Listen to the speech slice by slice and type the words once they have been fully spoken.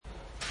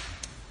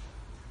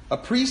A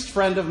priest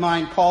friend of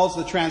mine calls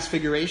the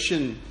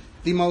Transfiguration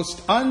the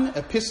most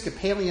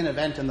un-Episcopalian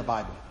event in the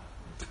Bible.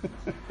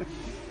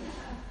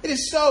 It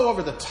is so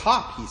over the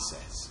top, he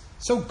says,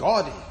 so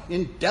gaudy,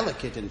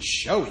 indelicate, and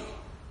showy.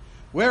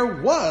 Where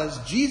was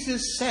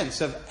Jesus'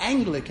 sense of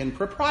Anglican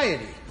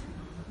propriety?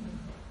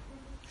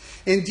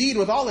 Indeed,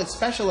 with all its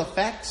special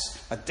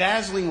effects, a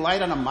dazzling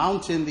light on a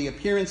mountain, the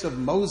appearance of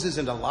Moses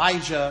and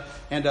Elijah,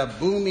 and a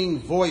booming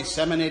voice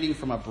emanating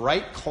from a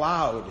bright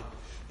cloud,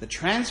 the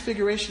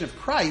Transfiguration of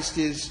Christ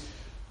is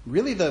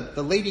really the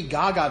Lady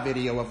Gaga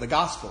video of the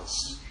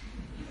Gospels.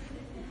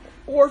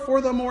 Or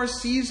for the more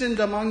seasoned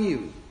among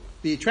you,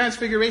 the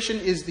Transfiguration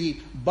is the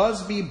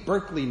Busby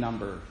Berkeley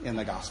number in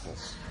the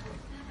Gospels.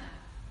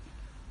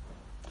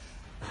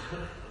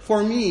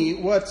 For me,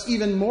 what's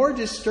even more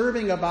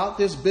disturbing about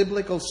this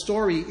biblical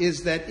story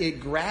is that it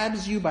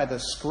grabs you by the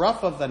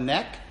scruff of the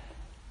neck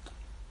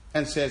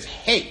and says,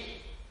 hey,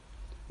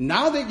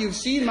 now that you've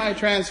seen my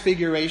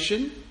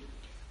Transfiguration,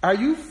 are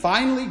you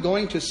finally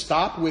going to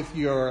stop with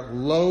your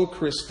low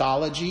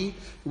Christology,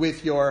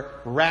 with your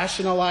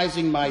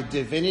rationalizing my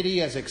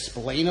divinity as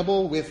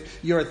explainable,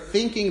 with your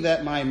thinking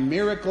that my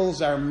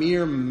miracles are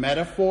mere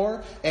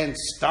metaphor, and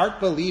start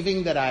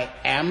believing that I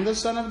am the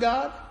Son of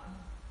God?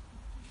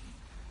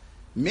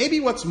 Maybe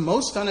what's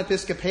most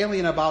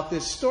un-Episcopalian about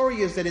this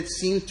story is that it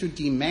seems to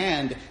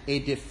demand a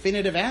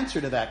definitive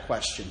answer to that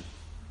question.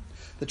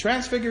 The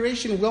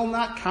Transfiguration will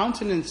not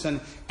countenance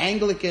an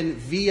Anglican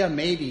via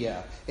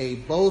media, a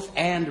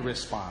both-and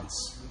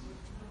response.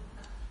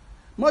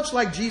 Much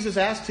like Jesus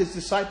asked his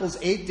disciples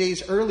 8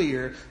 days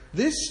earlier,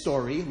 this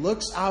story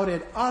looks out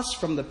at us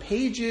from the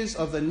pages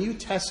of the New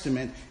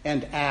Testament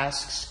and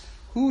asks,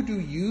 who do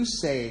you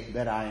say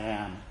that I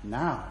am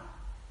now?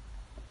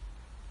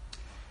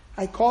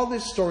 I call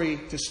this story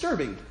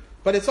disturbing,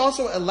 but it's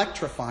also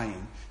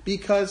electrifying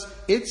because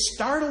it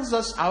startles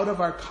us out of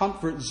our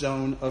comfort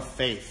zone of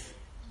faith.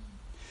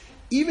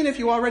 Even if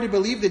you already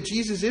believe that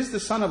Jesus is the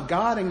Son of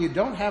God and you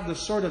don't have the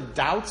sort of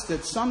doubts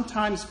that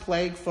sometimes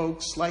plague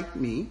folks like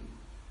me,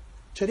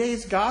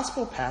 today's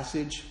gospel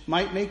passage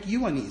might make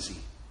you uneasy.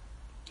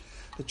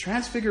 The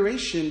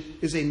Transfiguration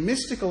is a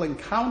mystical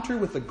encounter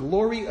with the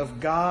glory of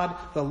God,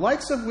 the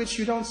likes of which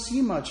you don't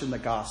see much in the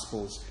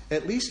Gospels,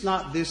 at least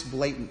not this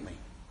blatantly.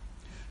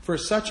 For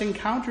such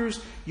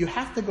encounters, you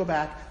have to go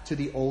back to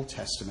the Old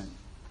Testament.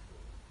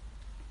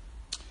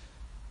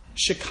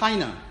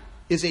 Shekinah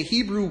is a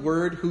Hebrew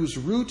word whose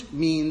root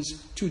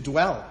means to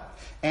dwell,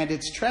 and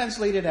it's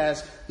translated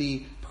as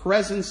the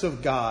presence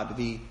of God,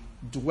 the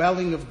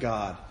dwelling of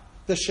God.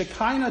 The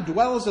Shekinah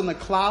dwells in the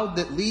cloud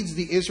that leads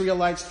the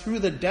Israelites through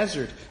the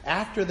desert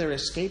after their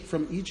escape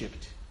from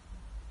Egypt.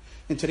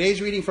 In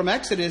today's reading from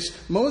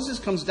Exodus, Moses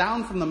comes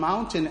down from the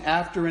mountain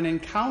after an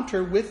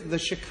encounter with the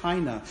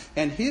Shekinah,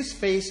 and his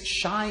face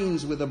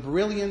shines with a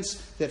brilliance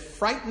that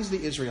frightens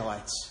the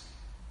Israelites.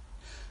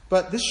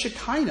 But this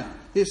Shekinah,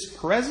 this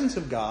presence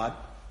of God,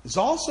 is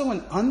also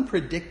an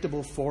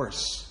unpredictable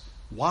force,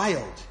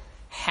 wild,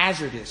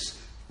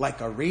 hazardous, like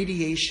a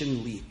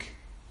radiation leak.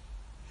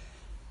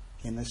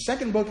 In the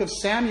second book of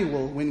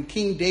Samuel, when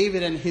King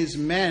David and his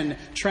men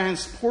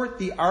transport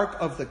the Ark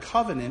of the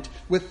Covenant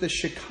with the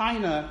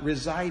Shekinah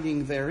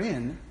residing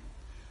therein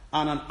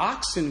on an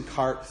oxen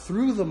cart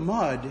through the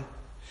mud,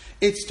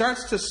 it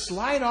starts to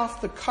slide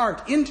off the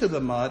cart into the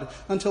mud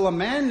until a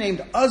man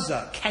named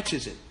Uzzah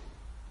catches it.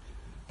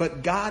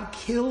 But God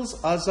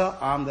kills Uzzah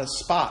on the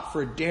spot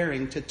for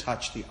daring to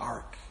touch the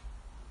ark.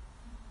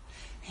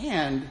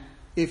 And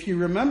if you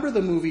remember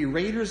the movie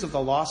Raiders of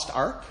the Lost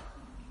Ark,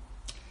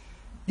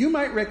 you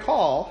might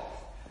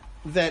recall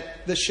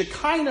that the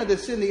Shekinah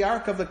that's in the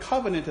Ark of the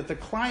Covenant at the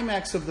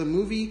climax of the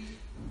movie,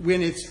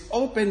 when it's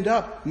opened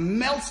up,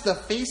 melts the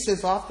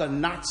faces off the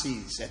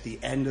Nazis at the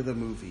end of the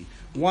movie,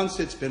 once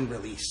it's been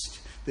released.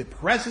 The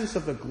presence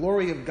of the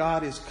glory of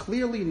God is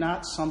clearly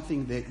not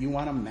something that you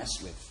want to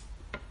mess with.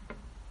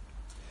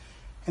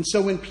 And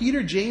so when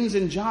Peter, James,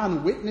 and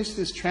John witness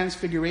this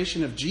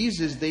transfiguration of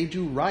Jesus, they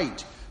do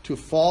right to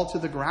fall to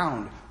the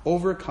ground,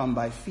 overcome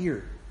by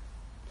fear.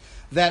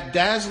 That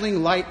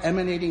dazzling light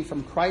emanating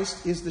from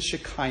Christ is the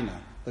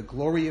Shekinah, the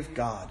glory of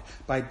God.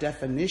 By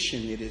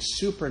definition, it is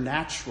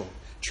supernatural,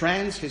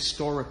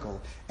 transhistorical,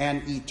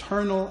 an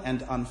eternal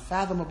and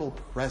unfathomable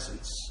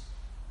presence.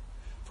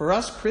 For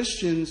us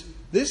Christians,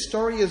 this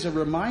story is a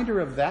reminder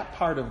of that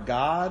part of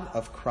God,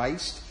 of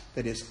Christ,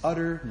 that is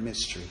utter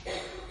mystery.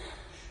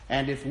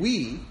 And if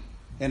we,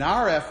 in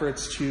our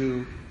efforts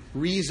to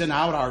reason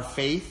out our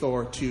faith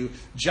or to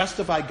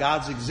justify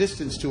God's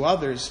existence to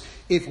others,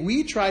 if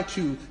we try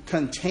to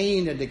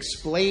contain and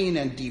explain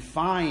and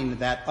define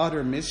that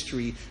utter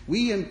mystery,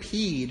 we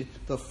impede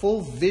the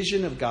full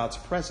vision of God's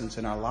presence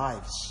in our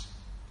lives.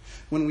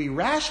 When we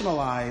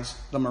rationalize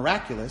the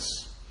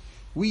miraculous,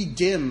 we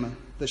dim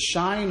the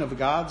shine of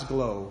God's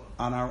glow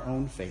on our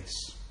own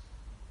face.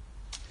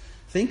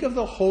 Think of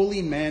the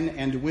holy men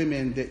and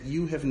women that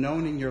you have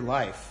known in your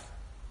life.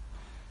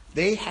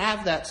 They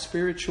have that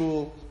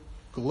spiritual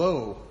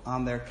glow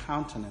on their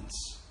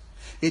countenance.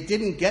 It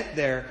didn't get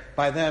there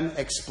by them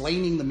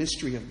explaining the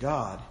mystery of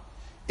God.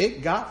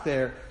 It got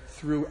there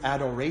through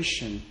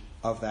adoration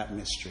of that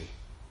mystery.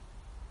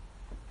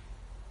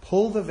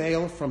 Pull the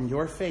veil from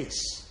your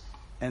face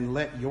and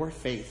let your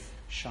faith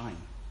shine.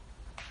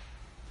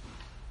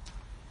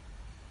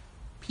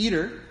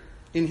 Peter,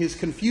 in his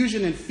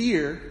confusion and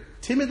fear,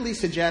 timidly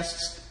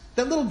suggests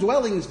that little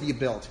dwellings be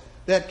built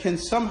that can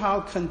somehow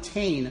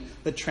contain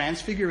the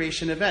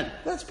transfiguration event.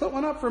 Let's put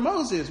one up for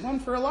Moses, one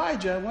for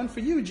Elijah, one for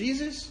you,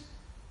 Jesus.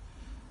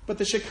 But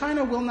the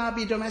Shekinah will not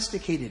be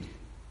domesticated.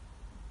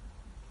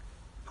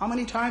 How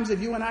many times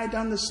have you and I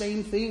done the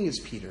same thing as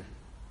Peter?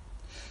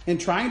 In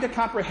trying to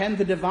comprehend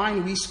the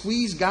divine, we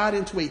squeeze God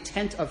into a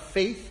tent of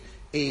faith,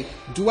 a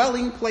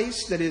dwelling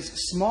place that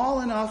is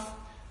small enough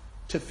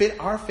to fit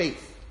our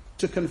faith,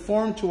 to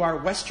conform to our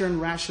Western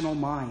rational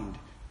mind,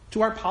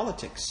 to our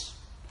politics,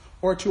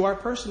 or to our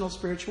personal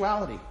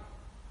spirituality.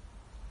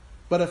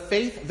 But a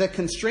faith that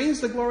constrains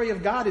the glory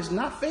of God is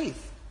not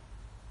faith.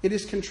 It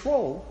is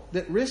control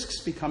that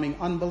risks becoming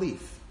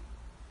unbelief.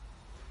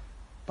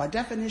 By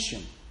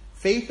definition,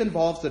 faith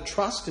involves the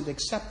trust and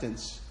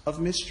acceptance of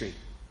mystery.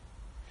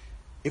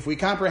 If we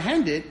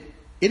comprehend it,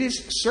 it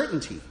is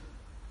certainty,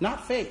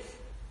 not faith.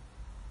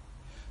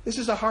 This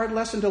is a hard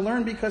lesson to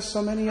learn because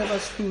so many of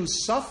us who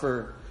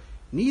suffer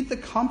need the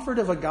comfort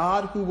of a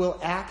God who will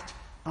act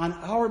on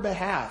our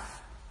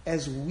behalf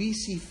as we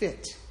see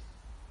fit.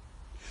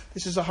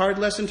 This is a hard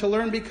lesson to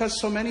learn because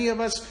so many of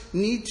us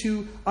need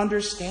to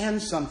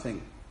understand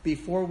something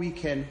before we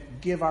can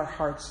give our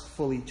hearts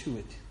fully to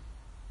it.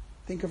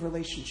 Think of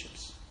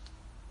relationships.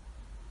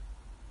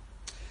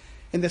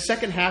 In the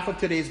second half of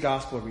today's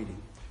gospel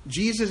reading,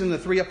 Jesus and the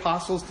three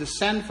apostles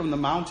descend from the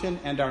mountain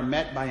and are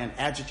met by an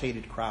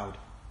agitated crowd.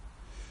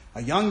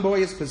 A young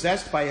boy is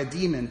possessed by a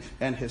demon,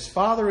 and his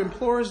father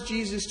implores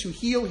Jesus to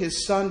heal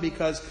his son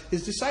because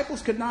his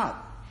disciples could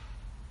not.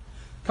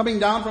 Coming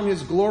down from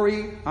his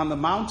glory on the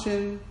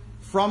mountain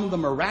from the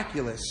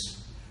miraculous,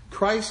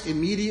 Christ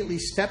immediately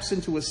steps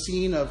into a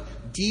scene of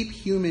deep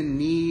human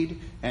need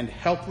and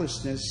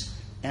helplessness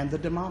and the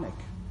demonic.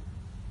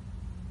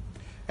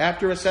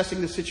 After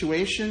assessing the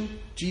situation,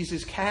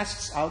 Jesus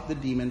casts out the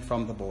demon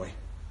from the boy.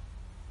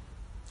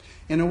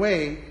 In a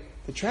way,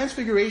 the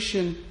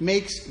Transfiguration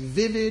makes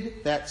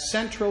vivid that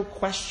central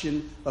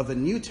question of the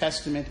New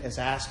Testament as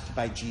asked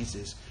by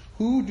Jesus.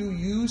 Who do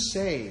you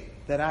say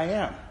that I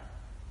am?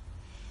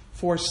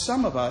 For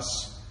some of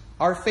us,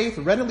 our faith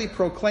readily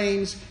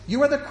proclaims,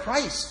 you are the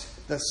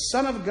Christ, the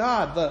Son of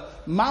God, the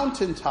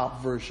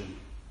mountaintop version.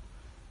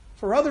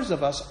 For others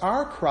of us,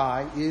 our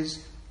cry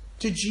is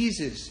to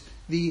Jesus,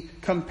 the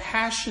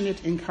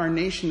compassionate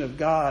incarnation of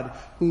God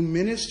who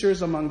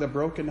ministers among the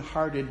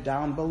brokenhearted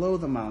down below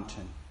the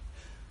mountain.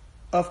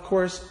 Of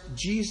course,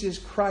 Jesus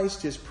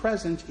Christ is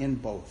present in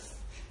both.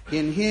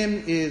 In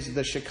him is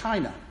the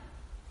Shekinah,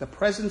 the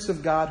presence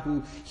of God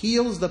who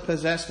heals the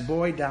possessed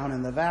boy down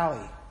in the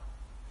valley.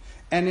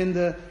 And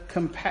the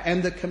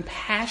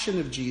compassion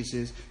of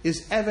Jesus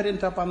is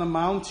evident up on the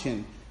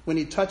mountain when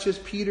he touches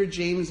Peter,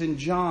 James, and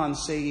John,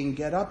 saying,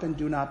 get up and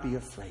do not be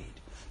afraid.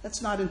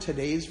 That's not in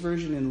today's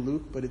version in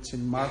Luke, but it's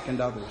in Mark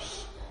and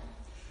others.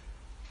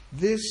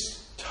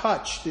 This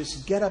touch, this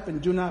get up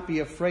and do not be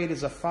afraid,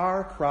 is a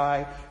far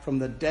cry from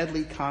the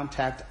deadly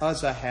contact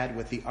Uzzah had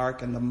with the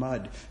ark and the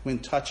mud when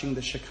touching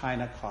the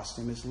Shekinah cost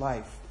him his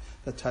life.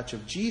 The touch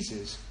of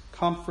Jesus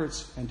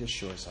comforts and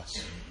assures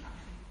us.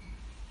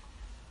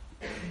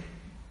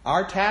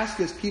 Our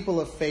task as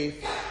people of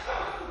faith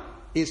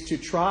is to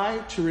try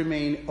to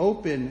remain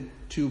open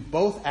to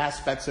both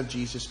aspects of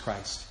Jesus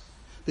Christ.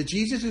 The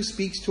Jesus who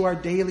speaks to our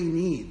daily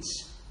needs,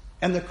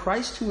 and the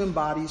Christ who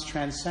embodies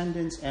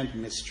transcendence and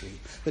mystery.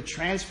 The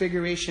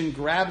Transfiguration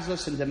grabs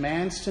us and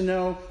demands to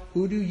know,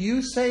 who do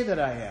you say that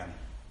I am?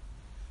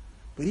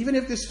 But even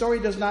if this story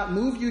does not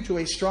move you to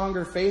a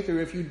stronger faith,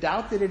 or if you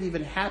doubt that it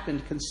even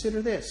happened,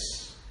 consider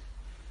this.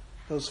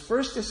 Those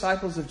first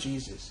disciples of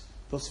Jesus,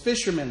 those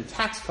fishermen,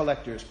 tax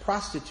collectors,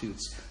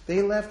 prostitutes,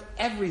 they left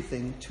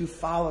everything to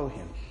follow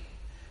him.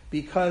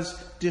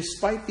 Because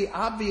despite the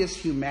obvious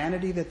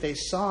humanity that they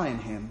saw in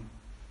him,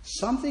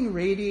 something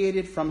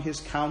radiated from his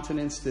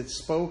countenance that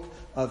spoke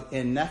of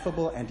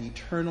ineffable and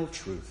eternal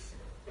truth.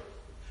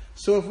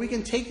 So if we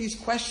can take these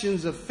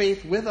questions of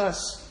faith with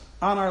us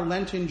on our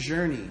Lenten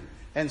journey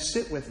and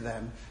sit with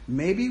them,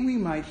 maybe we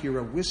might hear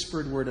a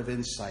whispered word of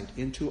insight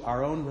into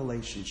our own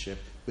relationship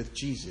with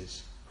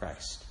Jesus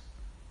Christ.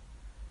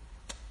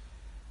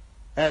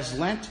 As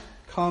Lent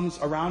comes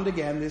around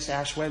again this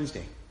Ash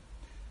Wednesday,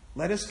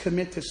 let us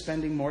commit to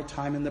spending more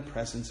time in the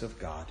presence of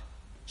God,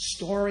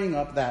 storing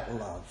up that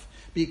love.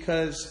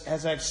 Because,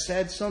 as I've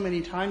said so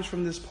many times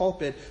from this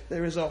pulpit,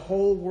 there is a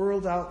whole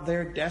world out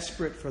there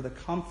desperate for the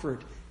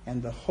comfort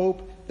and the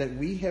hope that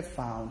we have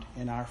found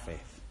in our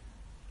faith.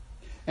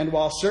 And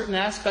while certain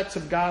aspects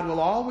of God will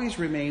always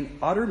remain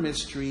utter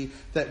mystery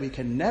that we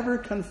can never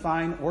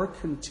confine or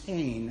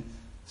contain,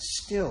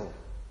 still,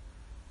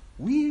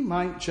 we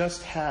might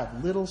just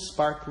have little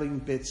sparkling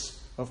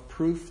bits of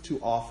proof to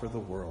offer the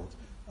world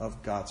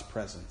of God's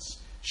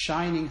presence,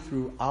 shining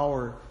through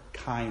our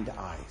kind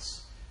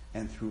eyes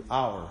and through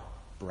our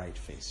bright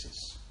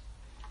faces.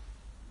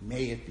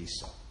 May it be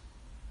so.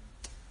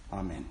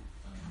 Amen.